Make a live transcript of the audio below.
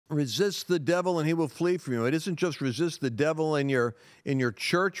resist the devil and he will flee from you. It isn't just resist the devil in your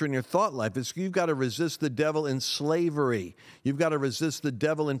church or in your thought life. You've got to resist the devil in slavery. You've got to resist the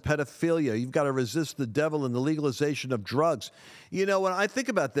devil in pedophilia. You've got to resist the devil in the legalization of drugs. You know, when I think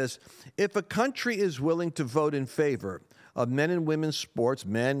about this, if a country is willing to vote in favor of men and women's sports,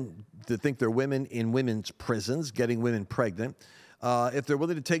 men that think they're women in women's prisons, getting women pregnant, if they're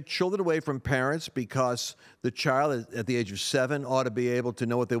willing to take children away from parents because the child at the age of 7 ought to be able to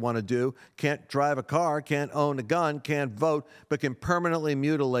know what they want to do, can't drive a car, can't own a gun, can't vote, but can permanently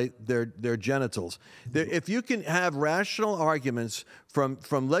mutilate their genitals. If you can have rational arguments from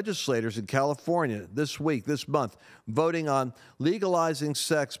legislators in California this week, this month, voting on legalizing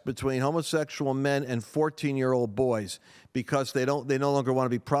sex between homosexual men and 14-year-old boys because they no longer want to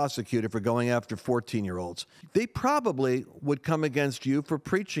be prosecuted for going after 14-year-olds, they probably would come against you for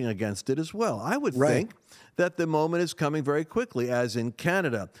preaching against it as well. I would think that the moment is coming very quickly, as in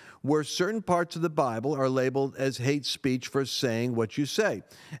Canada, where certain parts of the Bible are labeled as hate speech for saying what you say.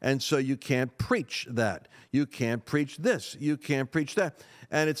 And so you can't preach that. You can't preach this. You can't preach that.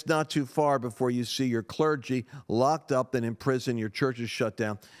 And it's not too far before you see your clergy locked up and in prison, your churches shut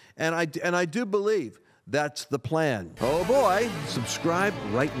down. And I do believe that's the plan. Oh boy, subscribe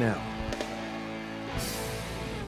right now.